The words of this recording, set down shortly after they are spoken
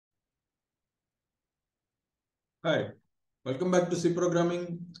Hi, welcome back to C Programming.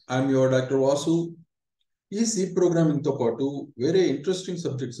 I'm your Dr. Vasu. ఈ C programming తో పాటు వేరే ఇంట్రెస్టింగ్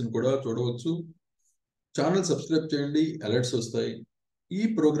సబ్జెక్ట్స్ ని కూడా చూడవచ్చు. ఛానల్ సబ్స్క్రైబ్ చేయండి, అలర్ట్స్ వస్తాయి. ఈ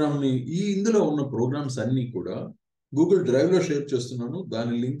ప్రోగ్రామ్ ని ఇందులో ఉన్న ప్రోగ్రామ్స్ అన్ని కూడా గూగుల్ డ్రైవ్ లో షేర్ చేస్తున్నాను.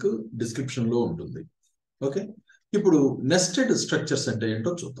 దాని లింక్ డిస్క్రిప్షన్ లో ఉంటుంది. ఓకే, ఇప్పుడు నెస్టెడ్ స్ట్రక్చర్స్ అంటే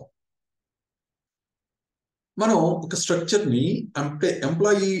ఏంటో చూద్దాం. మనం ఒక స్ట్రక్చర్ ని అంటే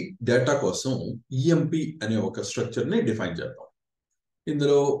ఎంప్లాయీ డేటా కోసం ఈఎంపి అనే ఒక స్ట్రక్చర్ ని డిఫైన్ చేద్దాం.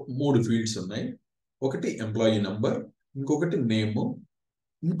 ఇందులో 3 ఫీల్డ్స్ ఉన్నాయి. ఒకటి ఎంప్లాయీ నంబర్, ఇంకొకటి నేమ్,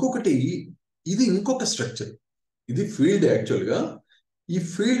 ఇంకొకటి ఇది ఇంకొక స్ట్రక్చర్. ఇది ఫీల్డ్. యాక్చువల్గా ఈ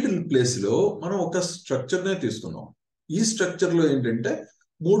ఫీల్డ్ ప్లేస్ లో మనం ఒక స్ట్రక్చర్ నే తీసుకున్నాం. ఈ స్ట్రక్చర్ లో ఏంటంటే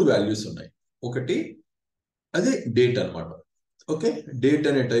 3 వాల్యూస్ ఉన్నాయి. ఒకటి అదే డేట్ అన్నమాట. ఓకే, డేట్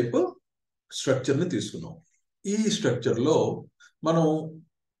అనే టైప్ స్ట్రక్చర్ ని తీసుకున్నాం. ఈ స్ట్రక్చర్ లో మనం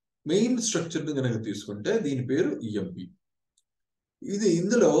మెయిన్ స్ట్రక్చర్ ని కనుక తీసుకుంటే దీని పేరు ఈఎంపి.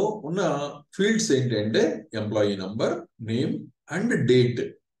 ఇందులో ఉన్న ఫీల్డ్స్ ఏంటంటే employee number, name and date.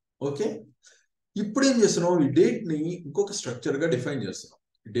 Okay, ఇప్పుడు ఏం చేస్తున్నాం, ఈ డేట్ ని ఇంకొక స్ట్రక్చర్ గా డిఫైన్ చేస్తున్నాం.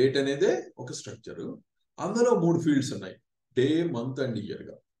 డేట్ అనేదే ఒక స్ట్రక్చర్, అందులో 3 ఫీల్డ్స్ ఉన్నాయి, డే, మంత్ అండ్ ఇయర్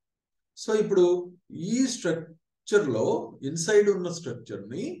గా. సో ఇప్పుడు ఈ స్ట్రక్చర్ లో ఇన్సైడ్ ఉన్న స్ట్రక్చర్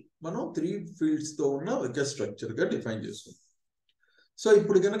ని మనం 3 ఫీల్డ్స్ తో ఉన్న ఒక స్ట్రక్చర్ గా డిఫైన్ చేసుకుంటాం. సో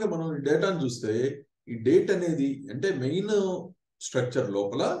ఇప్పుడు కనుక మనం ఈ డేటాను చూస్తే ఈ డేట్ అనేది అంటే మెయిన్ స్ట్రక్చర్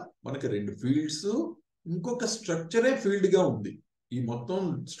లోపల మనకి 2 ఫీల్డ్స్, ఇంకొక స్ట్రక్చరే ఫీల్డ్ గా ఉంది. ఈ మొత్తం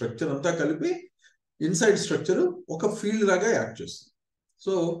స్ట్రక్చర్ అంతా కలిపి ఇన్సైడ్ స్ట్రక్చర్ ఒక ఫీల్డ్ లాగా యాక్ట్ చేస్తుంది.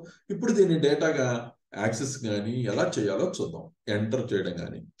 సో ఇప్పుడు దీన్ని డేటాగా యాక్సెస్ కానీ ఎలా చేయాలో చూద్దాం, ఎంటర్ చేయడం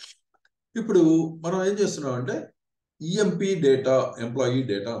కానీ. ఇప్పుడు మనం ఏం చేస్తున్నాం అంటే ఈఎంపి డేటా, ఎంప్లాయీ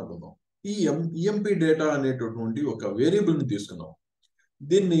డేటా అనుకుందాం. ఈ ఈఎంపి డేటా అనేటటువంటి ఒక వేరియబుల్ ని తీసుకున్నాం.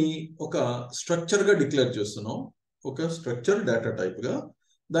 దీన్ని ఒక స్ట్రక్చర్ గా డిక్లేర్ చేస్తున్నాం, ఒక స్ట్రక్చర్ డేటా టైప్ గా.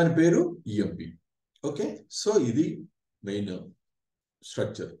 దాని పేరు ఈఎంపి. ఓకే, సో ఇది మెయిన్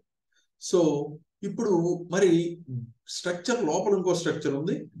స్ట్రక్చర్. సో ఇప్పుడు మరి స్ట్రక్చర్ లోపల ఇంకో స్ట్రక్చర్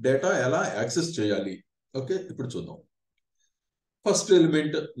ఉంది, డేటా ఎలా యాక్సెస్ చేయాలి. ఓకే, ఇప్పుడు చూద్దాం. First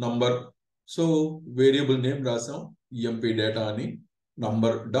element number. So variable name రాసాం ఈఎంపి డేటా అని,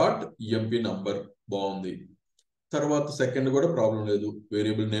 నంబర్ డాట్ ఈఎంపి నంబర్. బాగుంది. తర్వాత సెకండ్ కూడా ప్రాబ్లం లేదు,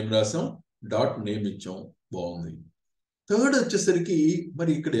 వేరియబుల్ నేమ్ రాసాం, డాట్ నేమ్ ఇచ్చాం, బాగుంది. థర్డ్ వచ్చేసరికి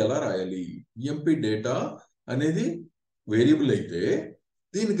మరి ఇక్కడ ఎలా రాయాలి? ఈఎంపి డేటా అనేది వేరియబుల్ అయితే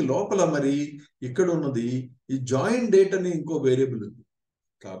దీనికి లోపల మరి ఇక్కడ ఉన్నది ఈ జాయిన్ డేట్ అని ఇంకో వేరియబుల్ ఉంది.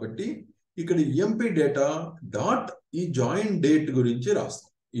 కాబట్టి ఇక్కడ ఈఎంపి డేటా డాట్ ఈ జాయిన్ డేట్ గురించి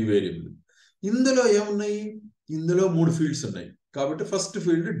రాస్తాం ఈ వేరియబుల్. ఇందులో ఏమున్నాయి? ఇందులో 3 ఫీల్డ్స్ ఉన్నాయి. కాబట్టి first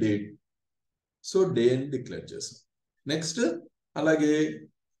field date, so day అని డిక్లేర్ చేసాం. నెక్స్ట్ అలాగే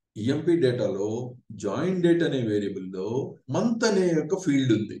ఈఎంపి డేటాలో జాయిన్ డేట్ అనే వేరియబుల్లో మంత్ అనే ఒక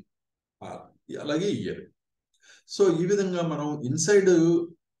ఫీల్డ్ ఉంది, అలాగే ఇయర్. సో ఈ విధంగా మనం ఇన్సైడ్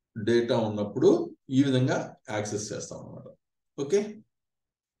డేటా ఉన్నప్పుడు ఈ విధంగా యాక్సెస్ చేస్తాం అన్నమాట. ఓకే,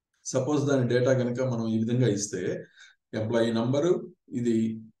 సపోజ్ దాని డేటా కనుక మనం ఈ విధంగా ఇస్తే ఎంప్లాయీ నంబరు, ఇది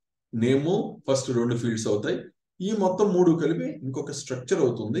నేము, ఫస్ట్ 2 ఫీల్డ్స్ అవుతాయి. ఈ మొత్తం 3 కలిపి ఇంకొక స్ట్రక్చర్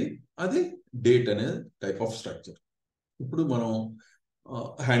అవుతుంది, అది డేట్ అనే టైప్ ఆఫ్ స్ట్రక్చర్. ఇప్పుడు మనం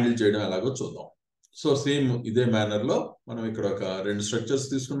హ్యాండిల్ చేయడం ఎలాగో చూద్దాం. సో సేమ్ ఇదే మేనర్ లో మనం ఇక్కడ ఒక 2 స్ట్రక్చర్స్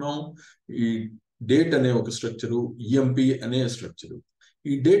తీసుకున్నాం. ఈ డేట్ అనే ఒక స్ట్రక్చరు, ఈఎంపి అనే స్ట్రక్చరు.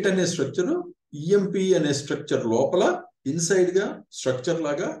 ఈ డేట్ అనే స్ట్రక్చరు ఈఎంపి అనే స్ట్రక్చర్ లోపల ఇన్సైడ్ గా స్ట్రక్చర్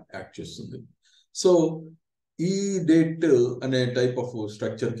లాగా యాక్ట్ చేస్తుంది. సో ఈ డేట్ అనే టైప్ ఆఫ్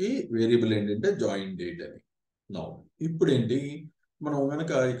స్ట్రక్చర్ కి వేరియబుల్ ఏంటంటే జాయిన్ డేట్ అని. నౌ ఇప్పుడు ఏంటి, మనం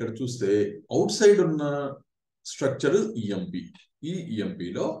కనుక ఇక్కడ చూస్తే అవుట్ సైడ్ ఉన్న స్ట్రక్చర్ ఈఎంపి. ఈ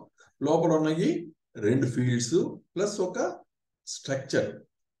ఈఎంపిలో లోపల ఉన్నవి 2 ఫీల్డ్స్ ప్లస్ ఒక స్ట్రక్చర్.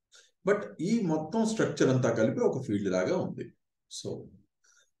 బట్ ఈ మొత్తం స్ట్రక్చర్ అంతా కలిపి ఒక ఫీల్డ్ లాగా ఉంది. సో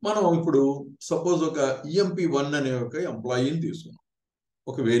మనం ఇప్పుడు సపోజ్ ఒక ఈఎంపి 1 అనే ఒక ఎంప్లాయీని తీసుకున్నాం,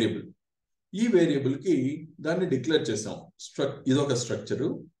 ఒక వేరియబుల్. ఈ వేరియబుల్ కి దాన్ని డిక్లేర్ చేసాం, ఇదొక స్ట్రక్చరు,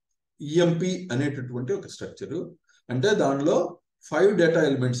 ఈఎంపి అనేటటువంటి ఒక స్ట్రక్చరు. అంటే దానిలో 5 డేటా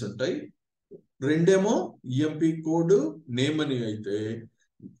ఎలిమెంట్స్ ఉంటాయి. 2 ఏమో ఈఎంపి కోడ్, నేమ్ అని అయితే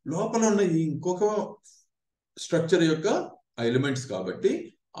లోపల ఉన్న ఇంకొక స్ట్రక్చర్ యొక్క ఎలిమెంట్స్. కాబట్టి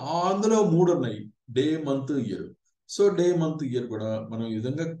అందులో 3 ఉన్నాయి, day, month, year. So day, month, year కూడా మనం ఈ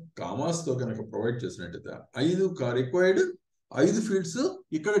విధంగా కామాస్ తో కనుక ప్రొవైడ్ చేసినట్టయితే 5 రిక్వైర్డ్ 5 ఫీల్డ్స్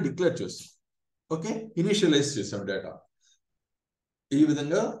ఇక్కడ డిక్లేర్ చేస్తాం. ఓకే, ఇనిషియలైజ్ చేసాం డేటా. ఈ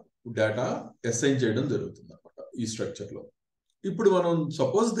విధంగా డేటా అసైన్ చేయడం జరుగుతుంది అనమాట ఈ స్ట్రక్చర్ లో. ఇప్పుడు మనం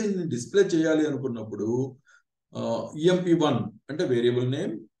సపోజ్ దీన్ని డిస్ప్లే చేయాలి అనుకున్నప్పుడు ఈఎంపి 1 అంటే variable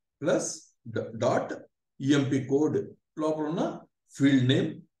name plus dot EMP code లోపల ఉన్న ఫీల్డ్ నేమ్,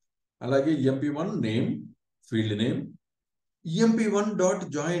 అలాగే ఈఎంపీ1 name, field name, ఈఎంపీ1 dot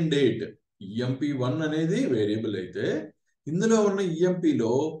join date. ఈఎంపీ1 అనేది వేరియబుల్ అయితే ఇందులో ఉన్న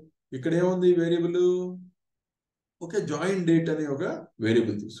ఈఎంపీలో ఇక్కడ ఏముంది వేరియబుల్, ఓకే, జాయిన్ డేట్ అనే ఒక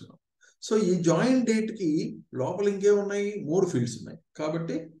వేరియబుల్ తీసుకున్నాం. సో ఈ జాయిన్ డేట్ కి లోపల ఇంకేమున్నాయి, 3 ఫీల్డ్స్ ఉన్నాయి.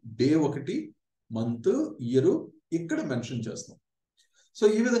 కాబట్టి డే 1, మంత్, ఇయర్ ఇక్కడ మెన్షన్ చేస్తాం. సో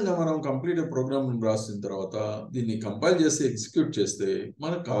ఈ విధంగా మనం కంప్లీట్ ప్రోగ్రామ్ రాసిన తర్వాత దీన్ని కంపైల్ చేసి ఎగ్జిక్యూట్ చేస్తే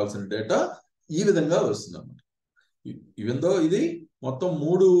మనకు కావాల్సిన డేటా ఈ విధంగా వస్తుంది అన్నమాట. ఈవెన్ దో ఇది మొత్తం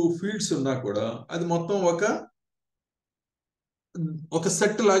 3 ఫీల్డ్స్ ఉన్నా కూడా అది మొత్తం ఒక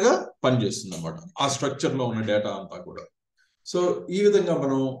సెట్ లాగా పనిచేస్తుంది అన్నమాట, ఆ స్ట్రక్చర్ లో ఉన్న డేటా అంతా కూడా. సో ఈ విధంగా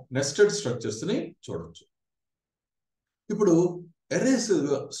మనం నెస్టెడ్ స్ట్రక్చర్స్ ని చూడొచ్చు. ఇప్పుడు ఎరేస్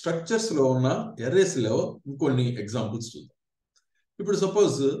స్ట్రక్చర్స్ లో ఉన్న ఎరేస్ లో ఇంకొన్ని ఎగ్జాంపుల్స్ చూద్దాం. ఇప్పుడు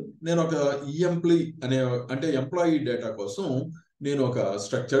సపోజ్ నేను ఒక ఎంప్లాయీ డేటా కోసం నేను ఒక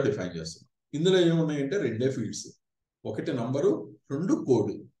స్ట్రక్చర్ డిఫైన్ చేస్తాను. ఇందులో ఏమున్నాయంటే 2 ఫీల్డ్స్, ఒకటి నంబరు, 2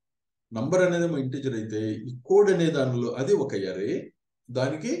 కోడ్. నంబర్ అనేది ఇంటిజర్ అయితే ఈ కోడ్ అనే దానిలో అది ఒక ఎరే,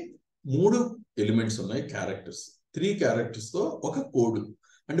 దానికి 3 ఎలిమెంట్స్ ఉన్నాయి, క్యారెక్టర్స్, 3 క్యారెక్టర్స్ తో ఒక కోడ్.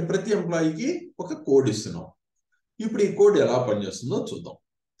 అంటే ప్రతి ఎంప్లాయీకి ఒక కోడ్ ఇస్తున్నాం. ఇప్పుడు ఈ కోడ్ ఎలా పనిచేస్తుందో చూద్దాం.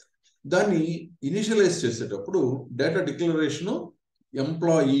 దాన్ని ఇనిషియలైజ్ చేసేటప్పుడు డేటా డిక్లరేషన్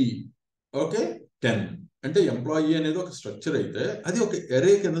ఎంప్లాయీ, ఓకే, 10. అంటే ఎంప్లాయీ అనేది ఒక స్ట్రక్చర్ అయితే అది ఒక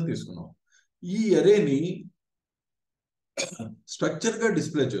ఎరే కింద తీసుకున్నాం. ఈ ఎరేని స్ట్రక్చర్ గా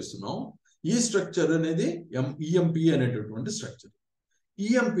డిస్ప్లే చేస్తున్నాం. ఈ స్ట్రక్చర్ అనేది ఈఎంపీ అనేటటువంటి స్ట్రక్చర్.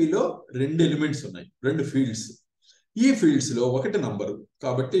 ఈఎంపీలో 2 ఎలిమెంట్స్ ఉన్నాయి, 2 ఫీల్డ్స్. ఈ ఫీల్డ్స్ లో ఒకటి నంబరు.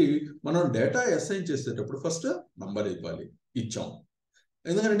 కాబట్టి మనం డేటా అసైన్ చేసేటప్పుడు ఫస్ట్ నంబర్ ఇచ్చాం.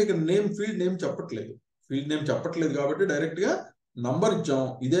 ఎందుకంటే ఇక్కడ ఫీల్డ్ నేమ్ చెప్పట్లేదు కాబట్టి డైరెక్ట్ గా నంబర్ ఇచ్చాం.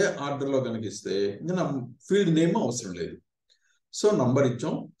 ఇదే ఆర్డర్ లో కనుక ఇస్తే ఇంకా ఫీల్డ్ నేమ్ అవసరం లేదు. సో నంబర్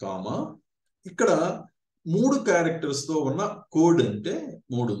ఇచ్చాం, కామా, ఇక్కడ 3 క్యారెక్టర్స్ తో ఉన్న కోడ్ అంటే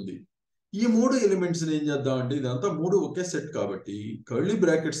 3 ఉంది. ఈ 3 ఎలిమెంట్స్ ఏం చేద్దామంటే ఇదంతా 3 ఒకే సెట్ కాబట్టి కర్లీ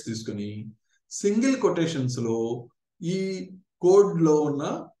బ్రాకెట్స్ తీసుకుని సింగిల్ కొటేషన్స్ లో ఈ కోడ్ లో ఉన్న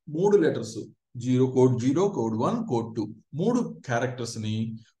 3 letters, code 0, code 1, code 2, 3 characters ని,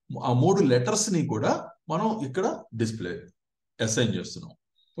 ఆ 3 లెటర్స్ ని కూడా మనం ఇక్కడ డిస్ప్లే అసైన్ చేస్తున్నాం.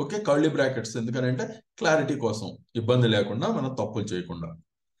 ఓకే, కర్లీ బ్రాకెట్స్ ఎందుకంటే క్లారిటీ కోసం, ఇబ్బంది లేకుండా, మనం తప్పులు చేయకుండా.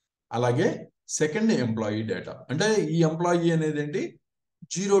 అలాగే సెకండ్ ఎంప్లాయీ డేటా, అంటే ఈ ఎంప్లాయీ అనేది ఏంటి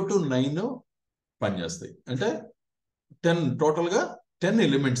 0 to 9 పనిచేస్తాయి. అంటే 10 టోటల్ గా 10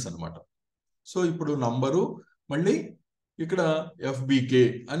 ఎలిమెంట్స్ అనమాట. సో ఇప్పుడు నంబరు, మళ్ళీ ఇక్కడ ఎఫ్బికే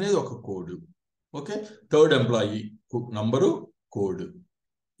అనేది ఒక code. Okay, third employee number, code.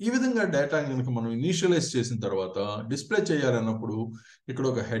 ఈ విధంగా డేటా కనుక మనం ఇనిషియలైజ్ చేసిన తర్వాత డిస్ప్లే చేయాలన్నప్పుడు ఇక్కడ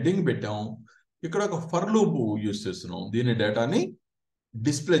ఒక హెడ్డింగ్ పెట్టాం, ఇక్కడ ఒక ఫర్ లూప్ యూజ్ చేస్తున్నాం దీని డేటాని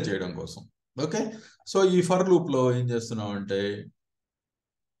డిస్ప్లే చేయడం కోసం. ఓకే, సో ఈ ఫర్ లూప్ లో ఏం చేస్తున్నాం అంటే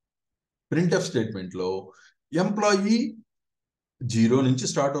ప్రింట్ఎఫ్ స్టేట్మెంట్ లో ఎంప్లాయీ 0 నుంచి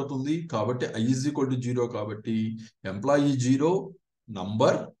స్టార్ట్ అవుతుంది కాబట్టి i is equal to 0 కాబట్టి ఎంప్లాయీ 0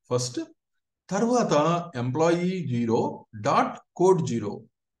 నంబర్ ఫస్ట్, తర్వాత ఎంప్లాయీ 0 డాట్ కోడ్ 0.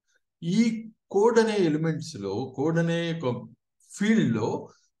 ఈ కోడ్ అనే ఎలిమెంట్స్ లో, కోడ్ అనే ఫీల్డ్ లో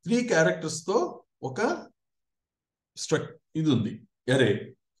 3 క్యారెక్టర్స్ తో ఒక ఇది ఉంది, ఎరే.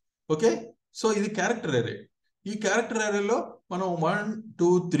 ఓకే, సో ఇది క్యారెక్టర్ ఎరే. ఈ క్యారెక్టర్ ఎరేలో మనం 1,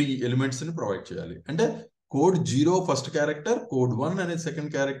 2, 3 ఎలిమెంట్స్ ని ప్రొవైడ్ చేయాలి. అంటే కోడ్ 0 ఫస్ట్ క్యారెక్టర్, కోడ్ 1 అనేది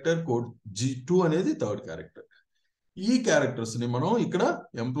సెకండ్ క్యారెక్టర్, కోడ్ 2 అనేది థర్డ్ క్యారెక్టర్. ఈ క్యారెక్టర్స్ ని మనం ఇక్కడ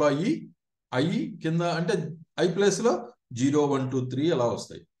ఎంప్లాయీ ఐ కింద, అంటే ఐ ప్లేస్ లో 0, 1, 2, 3 అలా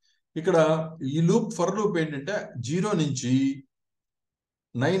వస్తాయి. ఇక్కడ ఈ ఫర్ లూప్ ఏంటంటే 0 నుంచి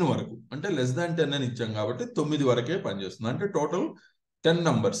 9 వరకు, అంటే లెస్ దాన్ 10 అని ఇచ్చాం కాబట్టి 9 వరకే పనిచేస్తుంది. అంటే టోటల్ 10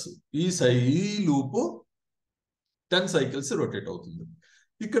 నంబర్స్. ఈ లూప్ 10 సైకిల్స్ రొటేట్ అవుతుంది.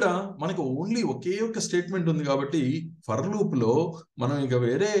 ఇక్కడ మనకు ఓన్లీ ఒకే ఒక స్టేట్మెంట్ ఉంది కాబట్టి ఫర్ లూప్ లో మనం ఇక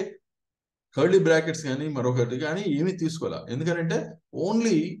వేరే కర్లీ బ్రాకెట్స్ కానీ మరొకటి కానీ ఏమీ తీసుకోవాలి. ఎందుకంటే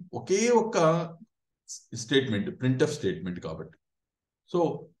ఓన్లీ ఒకే ఒక్క స్టేట్మెంట్, ప్రింట్ఎఫ్ స్టేట్మెంట్ కాబట్టి. సో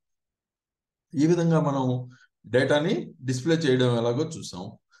ఈ విధంగా మనం డేటాని డిస్ప్లే చేయడం ఎలాగో చూసాం.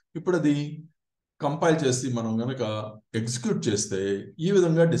 ఇప్పుడు అది కంపైల్ చేసి మనం కనుక ఎగ్జిక్యూట్ చేస్తే ఈ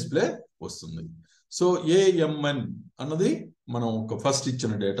విధంగా డిస్ప్లే వస్తుంది. సో ఏఎంఎన్ అన్నది మనం ఒక ఫస్ట్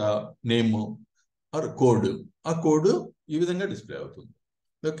ఇచ్చిన డేటా నేమ్ ఆర్ కోడ్, ఆ కోడ్ ఈ విధంగా డిస్ప్లే అవుతుంది.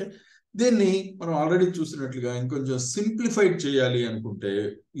 ఓకే, దీన్ని మనం ఆల్రెడీ చూసినట్లుగా ఇంకొంచెం సింప్లిఫైడ్ చేయాలి అనుకుంటే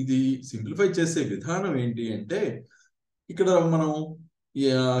ఇది సింప్లిఫై చేసే విధానం ఏంటి అంటే ఇక్కడ మనం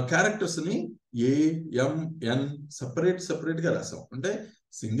క్యారెక్టర్స్ ని ఏఎంఎన్ సపరేట్ గా రాసాం. అంటే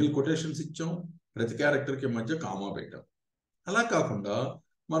సింగిల్ కొటేషన్స్ ఇచ్చాం, ప్రతి క్యారెక్టర్కి మధ్య కామా పెట్టాం. అలా కాకుండా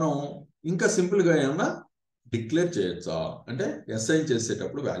మనం ఇంకా సింపుల్గా ఏమన్నా డిక్లేర్ చేయొచ్చా అంటే అసైన్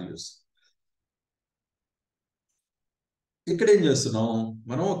చేసేటప్పుడు వాల్యూస్. ఇక్కడ ఏం చేస్తున్నాం,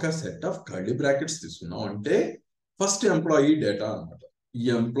 మనం ఒక సెట్ ఆఫ్ కర్లీ బ్రాకెట్స్ తీసుకున్నాం. అంటే ఫస్ట్ ఎంప్లాయీ డేటా అనమాట. ఈ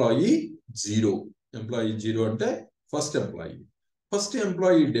ఎంప్లాయీ 0, ఎంప్లాయీ 0 అంటే ఫస్ట్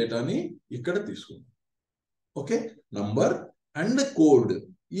ఎంప్లాయీ డేటాని ఇక్కడ తీసుకున్నాం. Okay, number and code.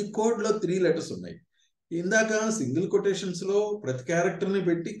 ఈ కోడ్ లో 3 లెటర్స్ ఉన్నాయి. ఇందాక సింగిల్ కొటేషన్స్ లో ప్రతి క్యారెక్టర్ని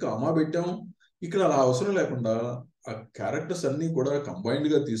పెట్టి కామా పెట్టాం. ఇక్కడ అలా అవసరం లేకుండా ఆ క్యారెక్టర్స్ అన్ని కూడా కంబైన్డ్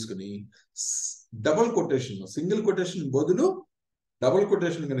గా తీసుకుని డబుల్ కొటేషన్, సింగిల్ కొటేషన్ బదులు డబుల్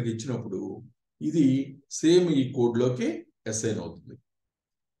కొటేషన్ కనుక ఇచ్చినప్పుడు ఇది సేమ్ ఈ కోడ్ లోకి అసైన్ అవుతుంది.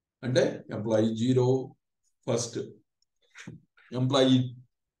 అంటే ఎంప్లాయీ 0 ఫస్ట్, ఎంప్లాయీ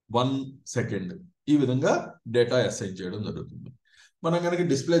 1 సెకండ్, ఈ విధంగా డేటా అసైన్ చేయడం జరుగుతుంది. మనం కనుక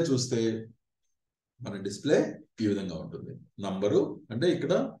డిస్ప్లే చూస్తే మన డిస్ప్లే ఈ విధంగా ఉంటుంది. నంబరు అంటే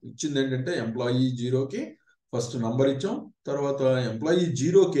ఇక్కడ ఇచ్చింది ఏంటంటే ఎంప్లాయీ 0కి ఫస్ట్ నంబర్ ఇచ్చాం, తర్వాత ఎంప్లాయీ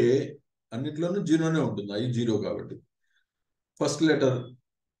 0కే అన్నిట్లోనూ 0నే ఉంటుంది, ఐ 0 కాబట్టి first letter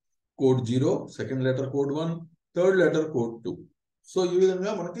code 0, second letter code 1, third letter code 2. So ఈ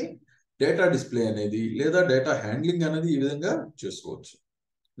విధంగా మనకి డేటా డిస్ప్లే అనేది లేదా డేటా హ్యాండ్లింగ్ అనేది ఈ విధంగా చేసుకోవచ్చు.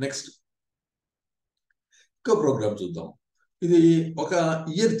 నెక్స్ట్ ఇంకో ప్రోగ్రామ్ చూద్దాం. ఇది ఒక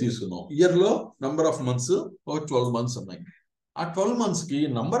ఇయర్ తీసుకున్నాం. ఇయర్ లో నంబర్ ఆఫ్ మంత్స్ ఒక 12 మంత్స్ ఉన్నాయి. ఆ 12 మంత్స్ కి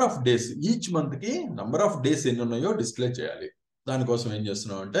number of days, each month కి నంబర్ ఆఫ్ డేస్ ఎన్ని ఉన్నాయో డిస్ప్లే చేయాలి. దానికోసం ఏం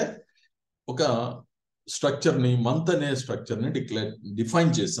చేస్తున్నాం అంటే ఒక స్ట్రక్చర్ ని, మంత్ అనే స్ట్రక్చర్ ని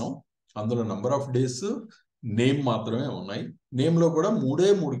డిఫైన్ చేసాం. అందులో నంబర్ ఆఫ్ డేస్, నేమ్ మాత్రమే ఉన్నాయి. నేమ్ లో కూడా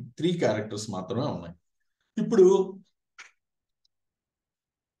 3 క్యారెక్టర్స్ మాత్రమే ఉన్నాయి. ఇప్పుడు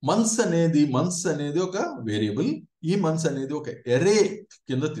మంత్స్ అనేది ఒక వేరియబుల్. ఈ మంత్స్ అనేది ఒక ఎరే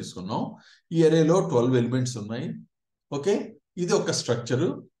కింద తీసుకున్నాం. ఈ ఎరేలో 12 ఎలిమెంట్స్ ఉన్నాయి. ఓకే, ఇది ఒక స్ట్రక్చర్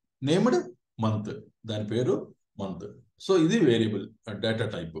నేమ్డ్ మంత్, దాని పేరు మంత్. సో ఇది వేరియబుల్ డేటా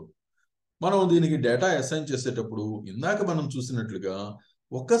టైప్. మనం దీనికి డేటా అసైన్ చేసేటప్పుడు ఇందాక మనం చూసినట్లుగా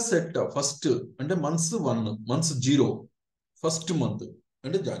ఒక సెట్ ఫస్ట్ అంటే మంత్స్ 1, మంత్స్ 0 ఫస్ట్ మంత్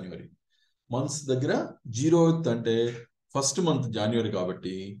అంటే జనవరి, మంత్స్ దగ్గర 0th అంటే ఫస్ట్ మంత్ జనవరి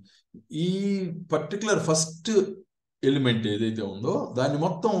కాబట్టి ఈ పర్టికులర్ ఫస్ట్ ఎలిమెంట్ ఏదైతే ఉందో దాన్ని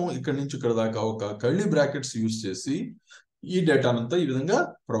మొత్తం ఇక్కడ నుంచి ఇక్కడ దాకా ఒక కర్లీ బ్రాకెట్స్ యూజ్ చేసి ఈ డేటానంతా ఈ విధంగా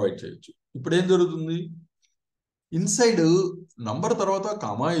ప్రొవైడ్ చేయొచ్చు. ఇప్పుడు ఏం జరుగుతుంది, ఇన్సైడ్ నంబర్ తర్వాత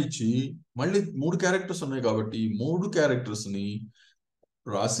కామా ఇచ్చి మళ్ళీ 3 క్యారెక్టర్స్ ఉన్నాయి కాబట్టి 3 క్యారెక్టర్స్ ని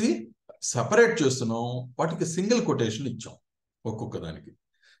రాసి సపరేట్ చేస్తున్నాం. వాటికి సింగిల్ కొటేషన్ ఇచ్చాం ఒక్కొక్క దానికి.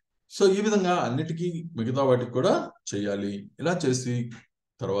 సో ఈ విధంగా అన్నిటికీ మిగతా వాటికి కూడా చేయాలి. ఇలా చేసి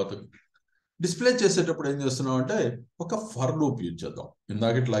తర్వాత డిస్ప్లే చేసేటప్పుడు ఏం చేస్తున్నాం అంటే ఒక ఫర్ లూప్ యూజ్ చేద్దాం.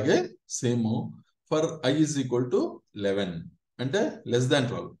 ఇందాకట్లాగే same for i is equal to 11 అంటే లెస్ దాన్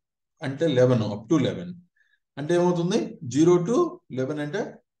 12 అంటే 11 అప్ టు 11 అంటే ఏమవుతుంది, 0 to 11 అంటే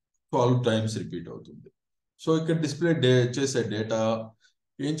 12 టైమ్స్ రిపీట్ అవుతుంది. సో ఇక్కడ డిస్ప్లే చేసే డేటా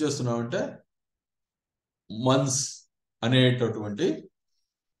ఏం చేస్తున్నాం అంటే మంత్స్ అనేటటువంటి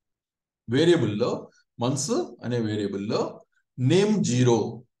వేరియబుల్లో, మంత్స్ అనే వేరియబుల్లో నేమ్ 0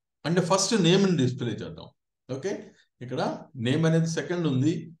 అంటే ఫస్ట్ నేమ్ని డిస్ప్లే చేద్దాం. ఓకే, ఇక్కడ నేమ్ అనేది సెకండ్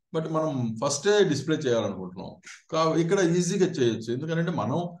ఉంది, బట్ మనం ఫస్టే డిస్ప్లే చేయాలనుకుంటున్నాం. ఇక్కడ ఈజీగా చేయొచ్చు, ఎందుకంటే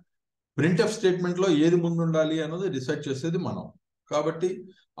మనం ప్రింట్ఎఫ్ స్టేట్మెంట్లో ఏది ముందు ఉండాలి అన్నది డిసైడ్ చేసేది మనం. కాబట్టి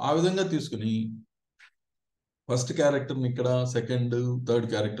ఆ విధంగా తీసుకుని ఫస్ట్ క్యారెక్టర్ని ఇక్కడ, సెకండ్, థర్డ్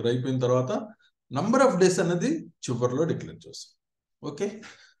క్యారెక్టర్ అయిపోయిన తర్వాత నంబర్ ఆఫ్ డేస్ అనేది చివరిలో డిక్లేర్ చేస్తాం. ఓకే,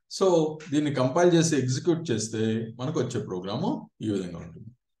 సో దీన్ని కంపైల్ చేసి ఎగ్జిక్యూట్ చేస్తే మనకు వచ్చే ప్రోగ్రాము ఈ విధంగా ఉంటుంది.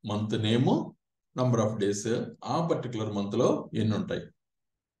 Month name, number of days, ఆ పర్టికులర్ మంత్లో ఎన్ని ఉంటాయి.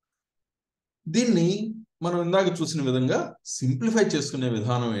 దీన్ని మనం ఇందాక చూసిన విధంగా సింప్లిఫై చేసుకునే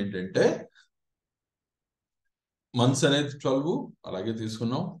విధానం ఏంటంటే మంత్స్ అనేది 12 అలాగే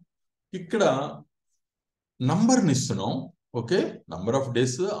తీసుకున్నాం. ఇక్కడ నంబర్ని ఇస్తున్నాం. ఓకే, నంబర్ ఆఫ్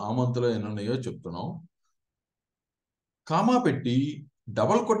డేస్ ఆ మంత్లో ఎన్ని ఉన్నాయో చెప్తున్నాం. కామా పెట్టి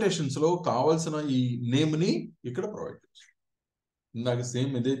డబల్ కొటేషన్స్లో కావాల్సిన ఈ నేమ్ని ఇక్కడ ప్రొవైడ్ చేస్తాం. ఇందాక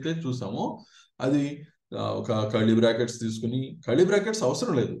సేమ్ ఏదైతే చూసామో అది ఒక కర్లీ బ్రాకెట్స్ తీసుకుని, కర్లీ బ్రాకెట్స్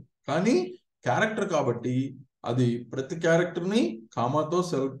అవసరం లేదు కానీ క్యారెక్టర్ కాబట్టి అది ప్రతి క్యారెక్టర్ని కామాతో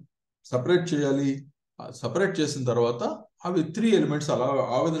సపరేట్ చేయాలి. సపరేట్ చేసిన తర్వాత అవి 3 ఎలిమెంట్స్ అలా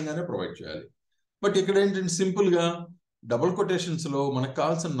ఆ విధంగానే ప్రొవైడ్ చేయాలి. బట్ ఇక్కడ ఏంటంటే సింపుల్గా డబుల్ కొటేషన్స్లో మనకు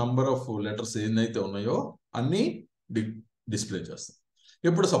కావాల్సిన నంబర్ ఆఫ్ లెటర్స్ ఏదైతే ఉన్నాయో అన్నీ డిస్ప్లే చేస్తాం.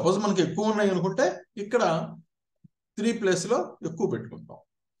 ఇప్పుడు సపోజ్ మనకి ఎక్కువ ఉన్నాయి అనుకుంటే ఇక్కడ 3 ప్లేస్లో ఎక్కువ పెట్టుకుంటాం.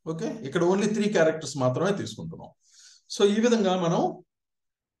 ఓకే, ఇక్కడ ఓన్లీ 3 క్యారెక్టర్స్ మాత్రమే తీసుకుంటున్నాం. సో ఈ విధంగా మనం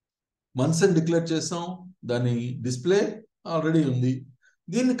మంత్స్ అని డిక్లేర్ చేసాం, దాని డిస్ప్లే ఆల్రెడీ ఉంది.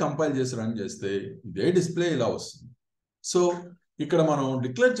 దీన్ని కంపైల్ చేసి రన్ చేస్తే ఇదే డిస్ప్లే ఇలా వస్తుంది. సో ఇక్కడ మనం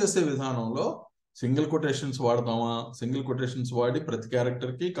డిక్లేర్ చేసే విధానంలో సింగిల్ కొటేషన్స్ వాడతామా, సింగిల్ కొటేషన్స్ వాడి ప్రతి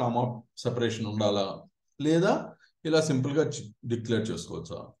క్యారెక్టర్కి కామా సెపరేషన్ ఉండాలా, లేదా ఇలా సింపుల్గా డిక్లేర్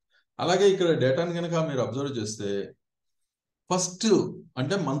చేసుకోవచ్చా. అలాగే ఇక్కడ డేటాని కనుక మీరు అబ్జర్వ్ చేస్తే ఫస్ట్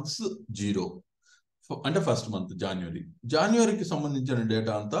అంటే మంత్స్ 0 అంటే ఫస్ట్ మంత్ జాన్యువరికి సంబంధించిన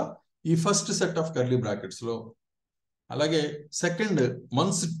డేటా అంతా ఈ ఫస్ట్ సెట్ ఆఫ్ కర్లీ బ్రాకెట్స్లో. అలాగే సెకండ్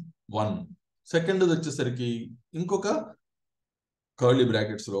మంత్స్ 1 సెకండ్ వచ్చేసరికి ఇంకొక కర్లీ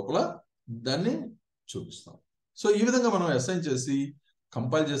బ్రాకెట్స్ లోపల దాన్ని చూపిస్తాం. సో ఈ విధంగా మనం అసైన్ చేసి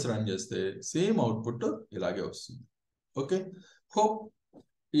కంపైల్ చేసి రన్ చేస్తే సేమ్ అవుట్పుట్ ఇలాగే వస్తుంది. ఓకే, హోప్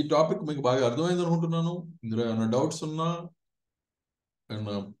ఈ టాపిక్ మీకు బాగా అర్థమైంది అనుకుంటున్నాను. ఇందులో ఏమైనా డౌట్స్ ఉన్నా,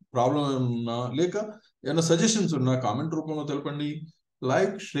 ఏమైనా ప్రాబ్లం ఉన్నా, లేక ఏమైనా సజెషన్స్ ఉన్నా కామెంట్ రూపంలో తెలపండి.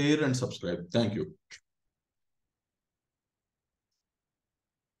 Like, share and subscribe. Thank you.